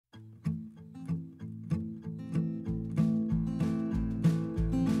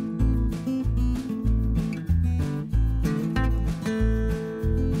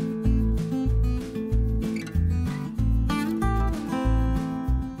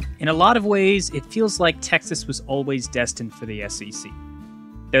In a lot of ways, it feels like Texas was always destined for the SEC.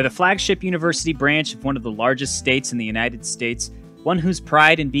 They're the flagship university branch of one of the largest states in the United States, one whose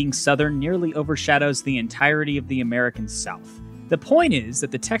pride in being Southern nearly overshadows the entirety of the American South. The point is that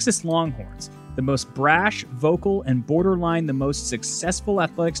the Texas Longhorns, the most brash, vocal, and borderline the most successful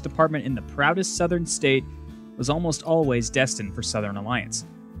athletics department in the proudest Southern state, was almost always destined for Southern Alliance.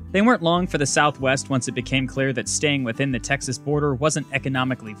 They weren't long for the Southwest once it became clear that staying within the Texas border wasn't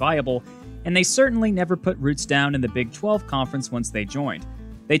economically viable, and they certainly never put roots down in the Big 12 conference once they joined.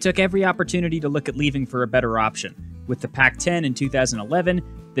 They took every opportunity to look at leaving for a better option, with the Pac-10 in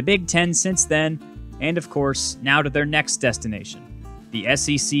 2011, the Big 10 since then, and of course, now to their next destination, the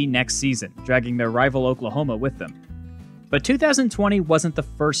SEC next season, dragging their rival Oklahoma with them. But 2020 wasn't the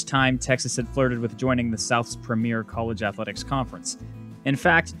first time Texas had flirted with joining the South's premier college athletics conference. In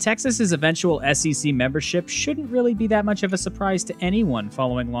fact, Texas's eventual SEC membership shouldn't really be that much of a surprise to anyone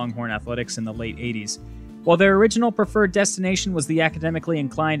following Longhorn athletics in the late 80s. While their original preferred destination was the academically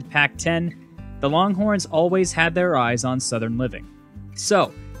inclined Pac-10, the Longhorns always had their eyes on Southern living.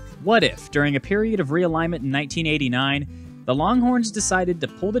 So, what if, during a period of realignment in 1989, the Longhorns decided to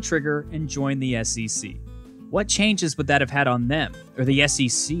pull the trigger and join the SEC? What changes would that have had on them, or the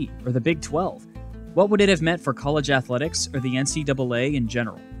SEC, or the Big 12? What would it have meant for college athletics or the NCAA in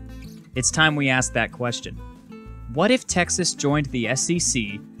general? It's time we ask that question. What if Texas joined the SEC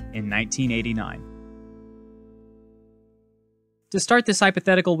in 1989? To start this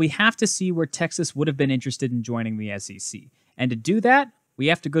hypothetical, we have to see where Texas would have been interested in joining the SEC. And to do that, we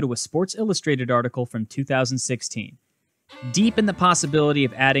have to go to a Sports Illustrated article from 2016. Deep in the possibility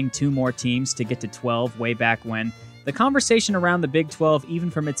of adding 2 more teams to get to 12 way back when, the conversation around the Big 12,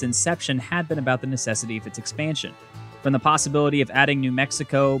 even from its inception, had been about the necessity of its expansion. From the possibility of adding New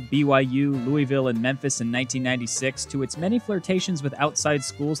Mexico, BYU, Louisville, and Memphis in 1996, to its many flirtations with outside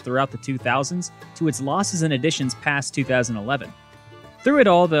schools throughout the 2000s, to its losses and additions past 2011. Through it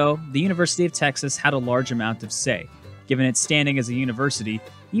all, though, the University of Texas had a large amount of say, given its standing as a university,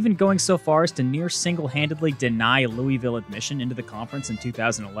 even going so far as to near single-handedly deny Louisville admission into the conference in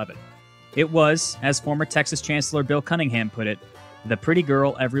 2011. It was, as former Texas Chancellor Bill Cunningham put it, the pretty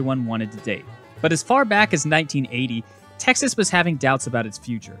girl everyone wanted to date. But as far back as 1980, Texas was having doubts about its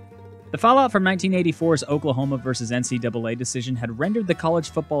future. The fallout from 1984's Oklahoma versus NCAA decision had rendered the College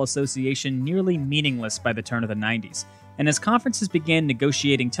Football Association nearly meaningless by the turn of the 90s, and as conferences began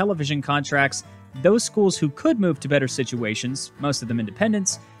negotiating television contracts, those schools who could move to better situations, most of them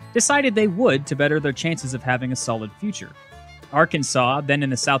independents, decided they would to better their chances of having a solid future. Arkansas, then in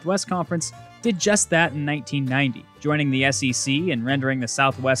the Southwest Conference, did just that in 1990, joining the SEC and rendering the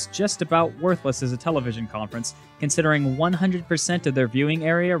Southwest just about worthless as a television conference, considering 100% of their viewing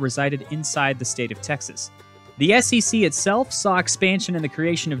area resided inside the state of Texas. The SEC itself saw expansion and the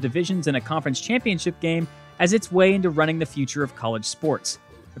creation of divisions in a conference championship game as its way into running the future of college sports.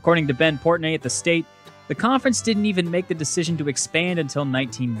 According to Ben Portnoy at the state, the conference didn't even make the decision to expand until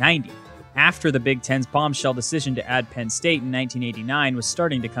 1990. After the Big Ten's bombshell decision to add Penn State in 1989 was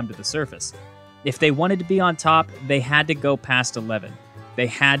starting to come to the surface. If they wanted to be on top, they had to go past 11. They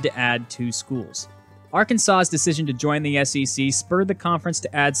had to add 2 schools. Arkansas's decision to join the SEC spurred the conference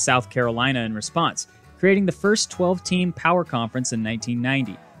to add South Carolina in response, creating the first 12-team power conference in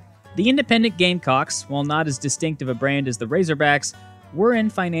 1990. The independent Gamecocks, while not as distinct of a brand as the Razorbacks, were in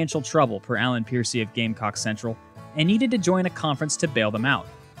financial trouble, per Alan Piercy of Gamecock Central, and needed to join a conference to bail them out.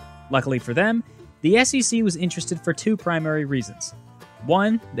 Luckily for them, the SEC was interested for 2 primary reasons.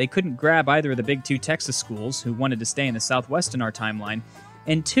 One, they couldn't grab either of the Big 2 Texas schools who wanted to stay in the Southwest in our timeline,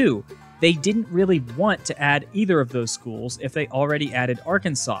 and 2, they didn't really want to add either of those schools if they already added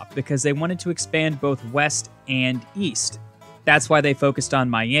Arkansas, because they wanted to expand both west and east. That's why they focused on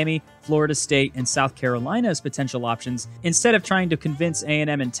Miami, Florida State, and South Carolina as potential options, instead of trying to convince A&M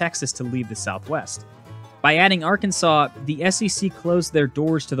and Texas to leave the Southwest. By adding Arkansas, the SEC closed their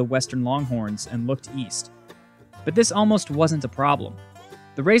doors to the Western Longhorns and looked east. But this almost wasn't a problem.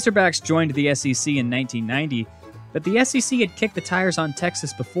 The Razorbacks joined the SEC in 1990, but the SEC had kicked the tires on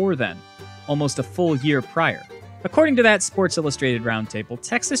Texas before then, almost a full year prior. According to that Sports Illustrated roundtable,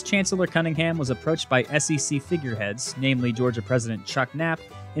 Texas Chancellor Cunningham was approached by SEC figureheads, namely Georgia President Chuck Knapp,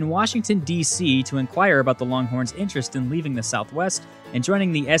 in Washington, D.C. to inquire about the Longhorns' interest in leaving the Southwest and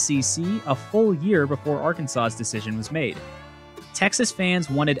joining the SEC a full year before Arkansas's decision was made. Texas fans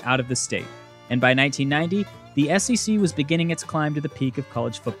wanted out of the state, and by 1990, the SEC was beginning its climb to the peak of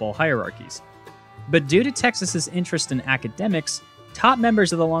college football hierarchies. But due to Texas's interest in academics, top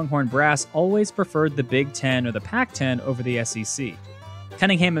members of the Longhorn brass always preferred the Big Ten or the Pac-10 over the SEC.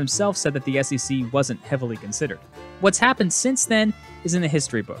 Cunningham himself said that the SEC wasn't heavily considered. What's happened since then is in the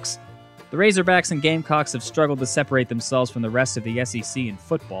history books. The Razorbacks and Gamecocks have struggled to separate themselves from the rest of the SEC in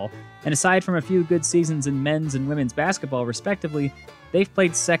football, and aside from a few good seasons in men's and women's basketball respectively, they've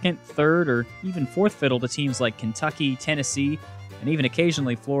played second, third, or even fourth fiddle to teams like Kentucky, Tennessee, and even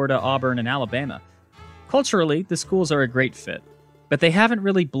occasionally Florida, Auburn, and Alabama. Culturally, the schools are a great fit, but they haven't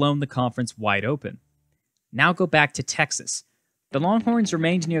really blown the conference wide open. Now go back to Texas. The Longhorns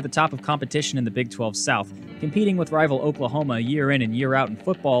remained near the top of competition in the Big 12 South, competing with rival Oklahoma year in and year out in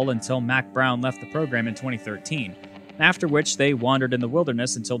football until Mack Brown left the program in 2013, after which they wandered in the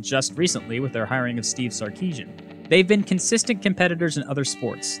wilderness until just recently with their hiring of Steve Sarkisian. They've been consistent competitors in other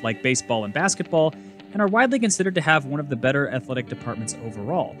sports, like baseball and basketball, and are widely considered to have one of the better athletic departments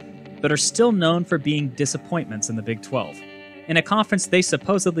overall, but are still known for being disappointments in the Big 12. In a conference they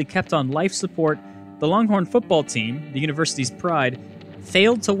supposedly kept on life support, the Longhorn football team, the university's pride,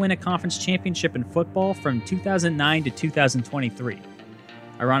 failed to win a conference championship in football from 2009 to 2023.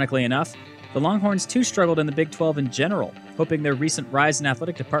 Ironically enough, the Longhorns too struggled in the Big 12 in general, hoping their recent rise in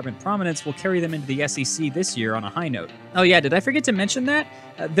athletic department prominence will carry them into the SEC this year on a high note. Oh yeah, did I forget to mention that?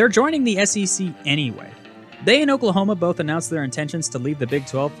 They're joining the SEC anyway. They and Oklahoma both announced their intentions to leave the Big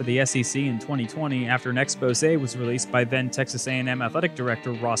 12 for the SEC in 2020 after an expose was released by then Texas A&M athletic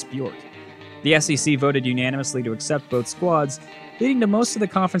director Ross Bjork. The SEC voted unanimously to accept both squads, leading to most of the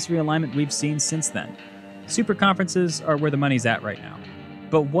conference realignment we've seen since then. Super conferences are where the money's at right now.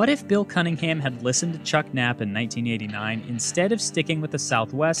 But what if Bill Cunningham had listened to Chuck Knapp in 1989 instead of sticking with the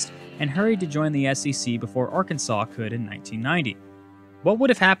Southwest and hurried to join the SEC before Arkansas could in 1990? What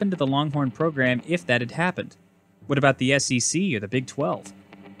would have happened to the Longhorn program if that had happened? What about the SEC or the Big 12?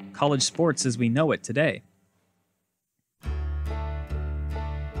 College sports as we know it today.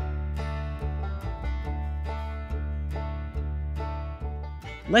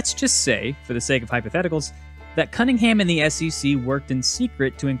 Let's just say, for the sake of hypotheticals, that Cunningham and the SEC worked in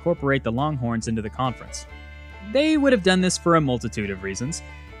secret to incorporate the Longhorns into the conference. They would have done this for a multitude of reasons.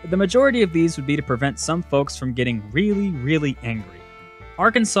 The majority of these would be to prevent some folks from getting really, really angry.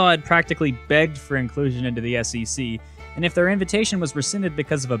 Arkansas had practically begged for inclusion into the SEC, and if their invitation was rescinded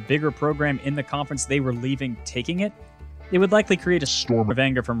because of a bigger program in the conference they were leaving taking it, it would likely create a storm of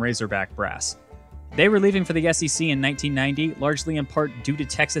anger from Razorback brass. They were leaving for the SEC in 1990, largely in part due to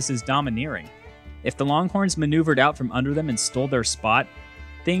Texas's domineering. If the Longhorns maneuvered out from under them and stole their spot,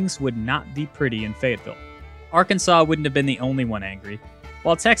 things would not be pretty in Fayetteville. Arkansas wouldn't have been the only one angry.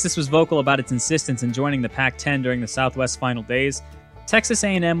 While Texas was vocal about its insistence in joining the Pac-10 during the Southwest final days, Texas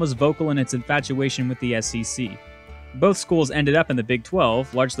A&M was vocal in its infatuation with the SEC. Both schools ended up in the Big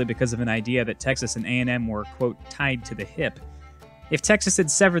 12, largely because of an idea that Texas and A&M were, quote, tied to the hip. If Texas had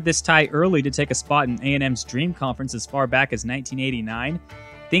severed this tie early to take a spot in A&M's Dream Conference as far back as 1989,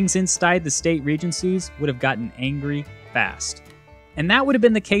 things inside the state regencies would have gotten angry fast. And that would have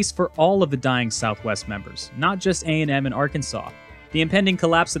been the case for all of the dying Southwest members, not just A&M and Arkansas. The impending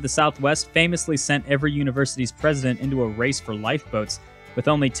collapse of the Southwest famously sent every university's president into a race for lifeboats, with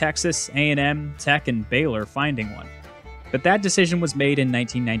only Texas, A&M, Tech, and Baylor finding one. But that decision was made in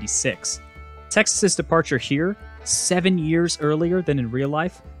 1996. Texas's departure here, 7 years earlier than in real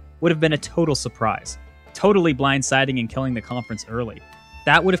life, would have been a total surprise, totally blindsiding and killing the conference early.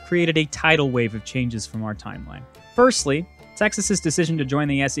 That would have created a tidal wave of changes from our timeline. Firstly, Texas's decision to join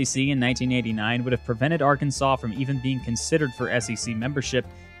the SEC in 1989 would have prevented Arkansas from even being considered for SEC membership,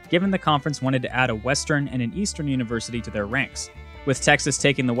 given the conference wanted to add a Western and an Eastern university to their ranks. With Texas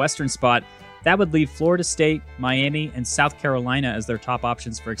taking the Western spot, that would leave Florida State, Miami, and South Carolina as their top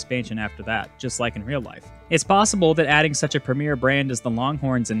options for expansion after that, just like in real life. It's possible that adding such a premier brand as the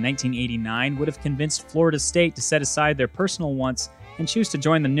Longhorns in 1989 would have convinced Florida State to set aside their personal wants and choose to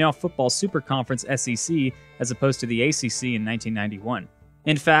join the now football super conference SEC as opposed to the ACC in 1991.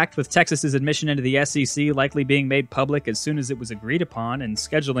 In fact, with Texas's admission into the SEC likely being made public as soon as it was agreed upon and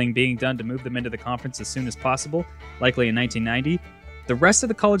scheduling being done to move them into the conference as soon as possible, likely in 1990, the rest of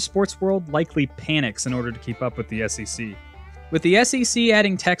the college sports world likely panics in order to keep up with the SEC. With the SEC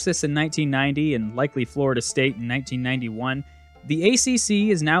adding Texas in 1990 and likely Florida State in 1991, the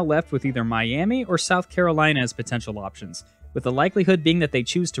ACC is now left with either Miami or South Carolina as potential options, with the likelihood being that they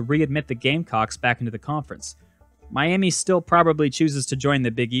choose to readmit the Gamecocks back into the conference. Miami still probably chooses to join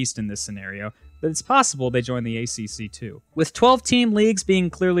the Big East in this scenario, but it's possible they join the ACC too. With 12-team leagues being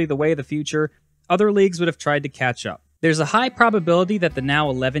clearly the way of the future, other leagues would have tried to catch up. There's a high probability that the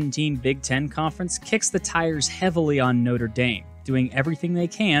now 11-team Big Ten Conference kicks the tires heavily on Notre Dame, doing everything they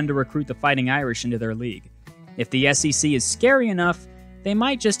can to recruit the Fighting Irish into their league. If the SEC is scary enough, they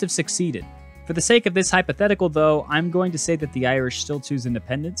might just have succeeded. For the sake of this hypothetical, though, I'm going to say that the Irish still choose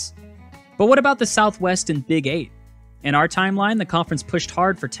independence. But what about the Southwest and Big 8? In our timeline, the conference pushed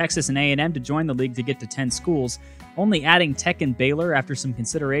hard for Texas and A&M to join the league to get to 10 schools, only adding Tech and Baylor after some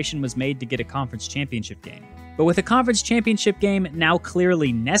consideration was made to get a conference championship game. But with a conference championship game now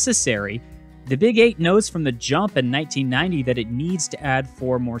clearly necessary, the Big 8 knows from the jump in 1990 that it needs to add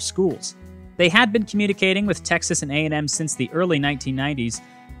 4 more schools. They had been communicating with Texas and A&M since the early 1990s,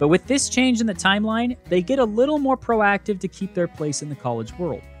 but with this change in the timeline, they get a little more proactive to keep their place in the college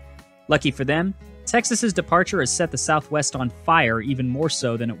world. Lucky for them, Texas's departure has set the Southwest on fire even more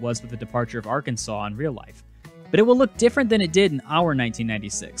so than it was with the departure of Arkansas in real life. But it will look different than it did in our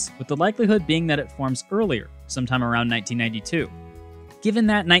 1996, with the likelihood being that it forms earlier, sometime around 1992. Given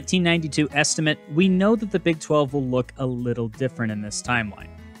that 1992 estimate, we know that the Big 12 will look a little different in this timeline.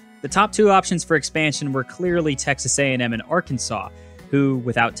 The top 2 options for expansion were clearly Texas A&M and Arkansas, who,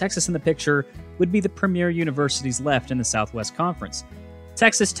 without Texas in the picture, would be the premier universities left in the Southwest Conference.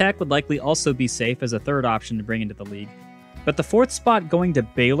 Texas Tech would likely also be safe as a third option to bring into the league. But the 4th spot going to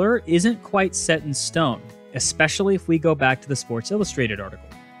Baylor isn't quite set in stone, especially if we go back to the Sports Illustrated article.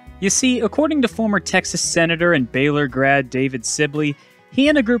 You see, according to former Texas Senator and Baylor grad David Sibley, he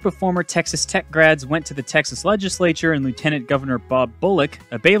and a group of former Texas Tech grads went to the Texas legislature and Lieutenant Governor Bob Bullock,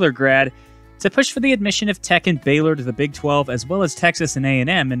 a Baylor grad, to push for the admission of Tech and Baylor to the Big 12 as well as Texas and A&M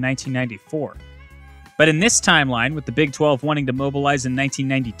in 1994. But in this timeline, with the Big 12 wanting to mobilize in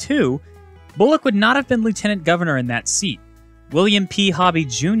 1992, Bullock would not have been lieutenant governor in that seat. William P. Hobby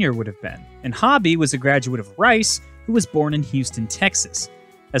Jr. would have been, and Hobby was a graduate of Rice who was born in Houston, Texas.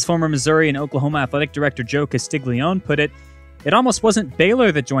 As former Missouri and Oklahoma athletic director Joe Castiglione put it, it almost wasn't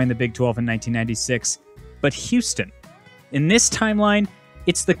Baylor that joined the Big 12 in 1996, but Houston. In this timeline,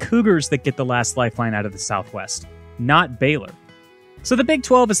 it's the Cougars that get the last lifeline out of the Southwest, not Baylor. So the Big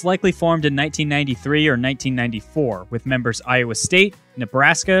 12 is likely formed in 1993 or 1994, with members Iowa State,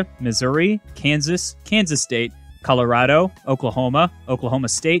 Nebraska, Missouri, Kansas, Kansas State, Colorado, Oklahoma, Oklahoma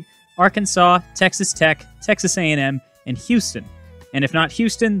State, Arkansas, Texas Tech, Texas A&M, and Houston. And if not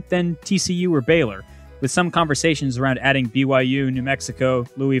Houston, then TCU or Baylor, with some conversations around adding BYU, New Mexico,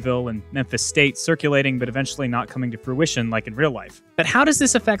 Louisville, and Memphis State circulating but eventually not coming to fruition like in real life. But how does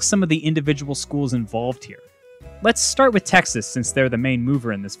this affect some of the individual schools involved here? Let's start with Texas, since they're the main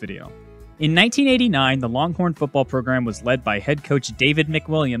mover in this video. In 1989, the Longhorn football program was led by head coach David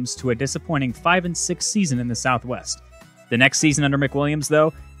McWilliams to a disappointing 5-6 season in the Southwest. The next season under McWilliams,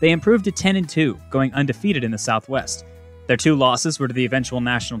 though, they improved to 10-2, going undefeated in the Southwest. Their 2 losses were to the eventual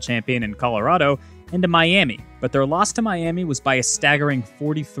national champion in Colorado and to Miami, but their loss to Miami was by a staggering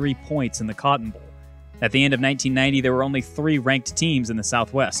 43 points in the Cotton Bowl. At the end of 1990, there were only 3 ranked teams in the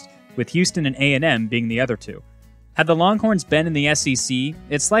Southwest, with Houston and A&M being the other 2. Had the Longhorns been in the SEC,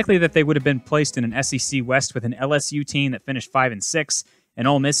 it's likely that they would have been placed in an SEC West with an LSU team that finished 5-6, an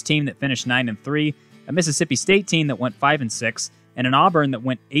Ole Miss team that finished 9-3, a Mississippi State team that went 5-6, and an Auburn that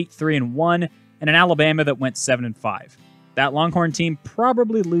went 8-3-1, and an Alabama that went 7-5. That Longhorn team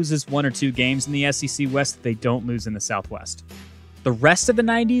probably loses 1 or 2 games in the SEC West that they don't lose in the Southwest. The rest of the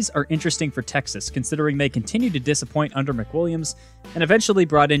 90s are interesting for Texas, considering they continued to disappoint under McWilliams and eventually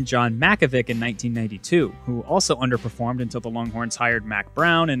brought in John Mackovic in 1992, who also underperformed until the Longhorns hired Mack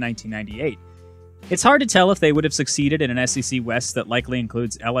Brown in 1998. It's hard to tell if they would have succeeded in an SEC West that likely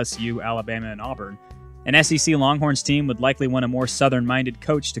includes LSU, Alabama, and Auburn. An SEC Longhorns team would likely want a more southern-minded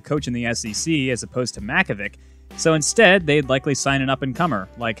coach to coach in the SEC as opposed to Mackovic, so instead they'd likely sign an up-and-comer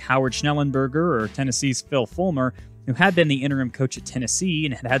like Howard Schnellenberger or Tennessee's Phil Fulmer, who had been the interim coach at Tennessee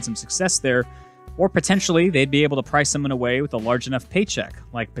and had had some success there, or potentially they'd be able to price someone away with a large enough paycheck,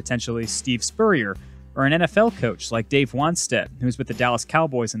 like potentially Steve Spurrier, or an NFL coach like Dave Wanstead, who was with the Dallas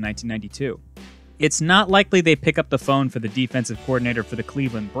Cowboys in 1992. It's not likely they pick up the phone for the defensive coordinator for the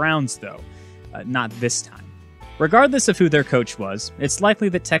Cleveland Browns, though. Not this time. Regardless of who their coach was, it's likely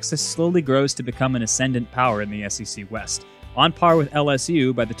that Texas slowly grows to become an ascendant power in the SEC West, on par with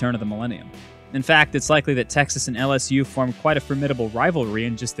LSU by the turn of the millennium. In fact, it's likely that Texas and LSU formed quite a formidable rivalry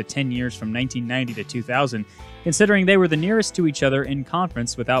in just the 10 years from 1990 to 2000, considering they were the nearest to each other in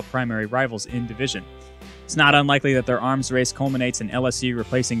conference without primary rivals in division. It's not unlikely that their arms race culminates in LSU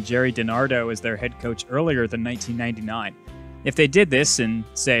replacing Jerry DiNardo as their head coach earlier than 1999. If they did this in,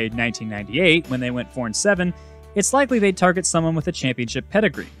 say, 1998, when they went 4-7, it's likely they'd target someone with a championship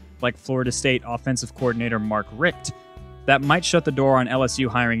pedigree, like Florida State offensive coordinator Mark Richt. That might shut the door on LSU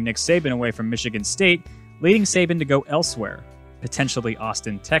hiring Nick Saban away from Michigan State, leading Saban to go elsewhere, potentially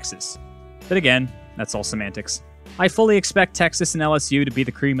Austin, Texas. But again, that's all semantics. I fully expect Texas and LSU to be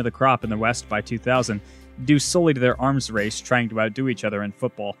the cream of the crop in the West by 2000, due solely to their arms race trying to outdo each other in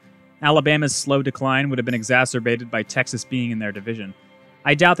football. Alabama's slow decline would have been exacerbated by Texas being in their division.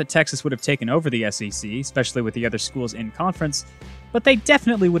 I doubt that Texas would have taken over the SEC, especially with the other schools in conference, but they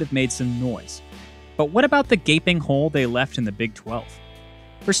definitely would have made some noise. But what about the gaping hole they left in the Big 12?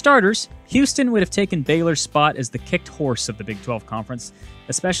 For starters, Houston would have taken Baylor's spot as the kicked horse of the Big 12 Conference,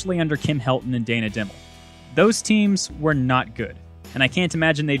 especially under Kim Helton and Dana Dimel. Those teams were not good, and I can't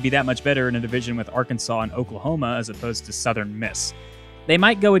imagine they'd be that much better in a division with Arkansas and Oklahoma as opposed to Southern Miss. They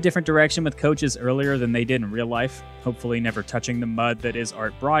might go a different direction with coaches earlier than they did in real life, hopefully never touching the mud that is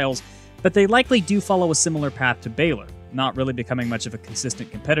Art Briles, but they likely do follow a similar path to Baylor, not really becoming much of a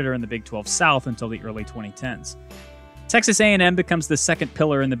consistent competitor in the Big 12 South until the early 2010s. Texas A&M becomes the second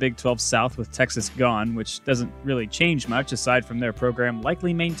pillar in the Big 12 South with Texas gone, which doesn't really change much aside from their program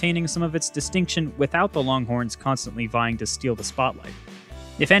likely maintaining some of its distinction without the Longhorns constantly vying to steal the spotlight.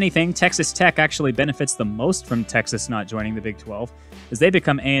 If anything, Texas Tech actually benefits the most from Texas not joining the Big 12, as they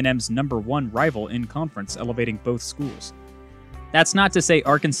become A&M's #1 rival in conference, elevating both schools. That's not to say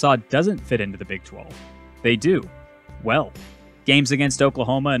Arkansas doesn't fit into the Big 12. They do. Well, games against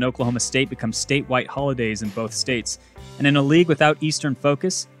Oklahoma and Oklahoma State become statewide holidays in both states, and in a league without Eastern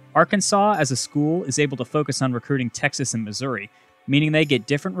focus, Arkansas as a school is able to focus on recruiting Texas and Missouri, meaning they get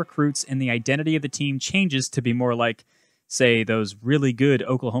different recruits and the identity of the team changes to be more like, say, those really good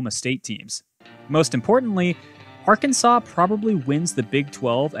Oklahoma State teams. Most importantly, Arkansas probably wins the Big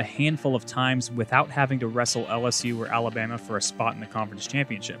 12 a handful of times without having to wrestle LSU or Alabama for a spot in the conference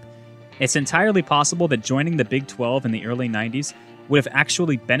championship. It's entirely possible that joining the Big 12 in the early 90s would have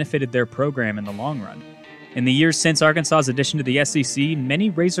actually benefited their program in the long run. In the years since Arkansas's addition to the SEC, many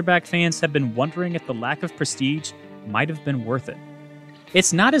Razorback fans have been wondering if the lack of prestige might have been worth it.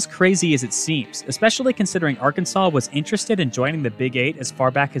 It's not as crazy as it seems, especially considering Arkansas was interested in joining the Big 8 as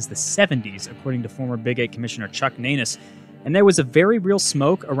far back as the 70s, according to former Big 8 Commissioner Chuck Nanus, and there was a very real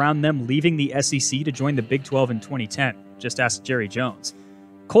smoke around them leaving the SEC to join the Big 12 in 2010. Just ask Jerry Jones.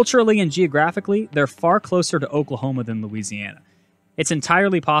 Culturally and geographically, they're far closer to Oklahoma than Louisiana. It's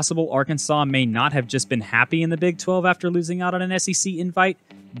entirely possible Arkansas may not have just been happy in the Big 12 after losing out on an SEC invite,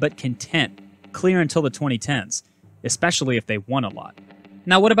 but content, clear until the 2010s, especially if they won a lot.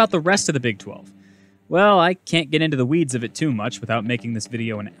 Now, what about the rest of the Big 12? Well, I can't get into the weeds of it too much without making this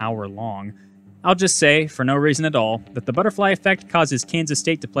video an hour long. I'll just say, for no reason at all, that the butterfly effect causes Kansas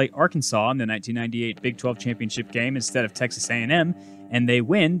State to play Arkansas in the 1998 Big 12 championship game instead of Texas A&M, and they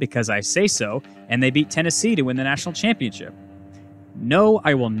win because I say so, and they beat Tennessee to win the national championship. No,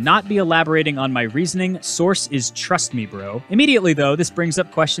 I will not be elaborating on my reasoning. Source is trust me, bro. Immediately, though, this brings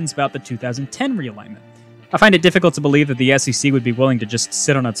up questions about the 2010 realignment. I find it difficult to believe that the SEC would be willing to just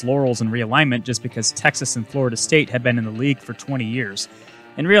sit on its laurels in realignment just because Texas and Florida State had been in the league for 20 years.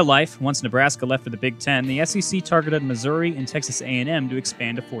 In real life, once Nebraska left for the Big 10, the SEC targeted Missouri and Texas A&M to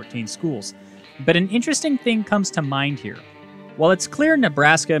expand to 14 schools. But an interesting thing comes to mind here. While it's clear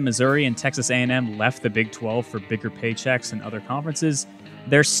Nebraska, Missouri, and Texas A&M left the Big 12 for bigger paychecks and other conferences,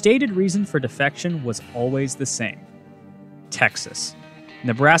 their stated reason for defection was always the same: Texas.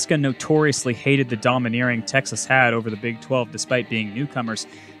 Nebraska notoriously hated the domineering Texas had over the Big 12 despite being newcomers,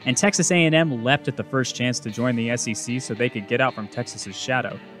 and Texas A&M leapt at the first chance to join the SEC so they could get out from Texas's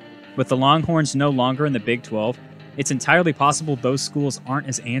shadow. With the Longhorns no longer in the Big 12, it's entirely possible those schools aren't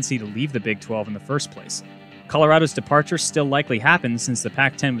as antsy to leave the Big 12 in the first place. Colorado's departure still likely happens since the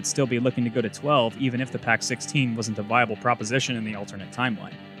Pac-10 would still be looking to go to 12 even if the Pac-16 wasn't a viable proposition in the alternate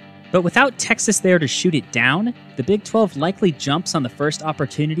timeline. But without Texas there to shoot it down, the Big 12 likely jumps on the first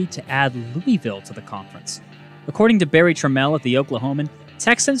opportunity to add Louisville to the conference. According to Barry Trammell at the Oklahoman,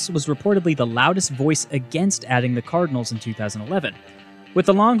 Texas was reportedly the loudest voice against adding the Cardinals in 2011. With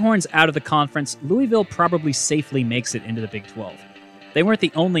the Longhorns out of the conference, Louisville probably safely makes it into the Big 12. They weren't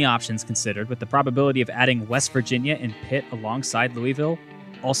the only options considered, with the probability of adding West Virginia and Pitt alongside Louisville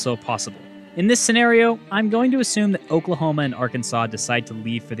also possible. In this scenario, I'm going to assume that Oklahoma and Arkansas decide to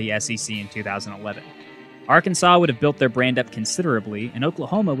leave for the SEC in 2011. Arkansas would have built their brand up considerably, and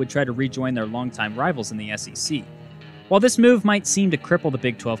Oklahoma would try to rejoin their longtime rivals in the SEC. While this move might seem to cripple the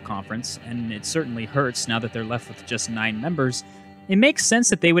Big 12 Conference, and it certainly hurts now that they're left with just 9 members, it makes sense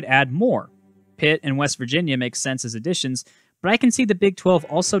that they would add more. Pitt and West Virginia make sense as additions, but I can see the Big 12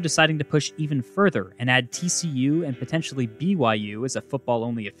 also deciding to push even further and add TCU and potentially BYU as a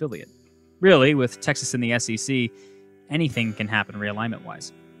football-only affiliate. Really, with Texas in the SEC, anything can happen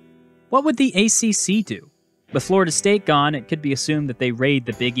realignment-wise. What would the ACC do? With Florida State gone, it could be assumed that they raid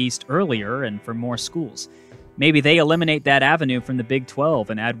the Big East earlier and for more schools. Maybe they eliminate that avenue from the Big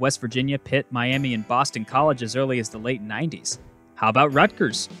 12 and add West Virginia, Pitt, Miami, and Boston College as early as the late 90s. How about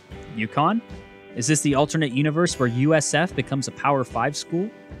Rutgers? UConn? Is this the alternate universe where USF becomes a Power 5 school?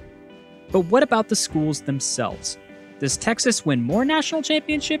 But what about the schools themselves? Does Texas win more national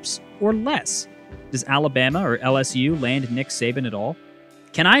championships or less? Does Alabama or LSU land Nick Saban at all?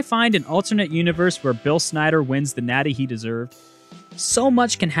 Can I find an alternate universe where Bill Snyder wins the natty he deserved? So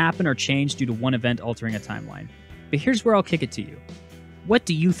much can happen or change due to one event altering a timeline. But here's where I'll kick it to you. What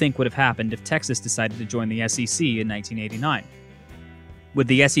do you think would have happened if Texas decided to join the SEC in 1989? Would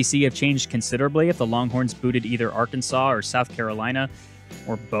the SEC have changed considerably if the Longhorns booted either Arkansas or South Carolina,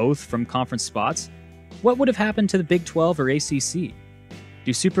 or both, from conference spots? What would have happened to the Big 12 or ACC?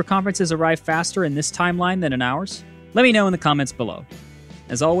 Do super conferences arrive faster in this timeline than in ours? Let me know in the comments below.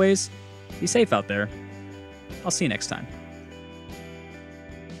 As always, be safe out there. I'll see you next time.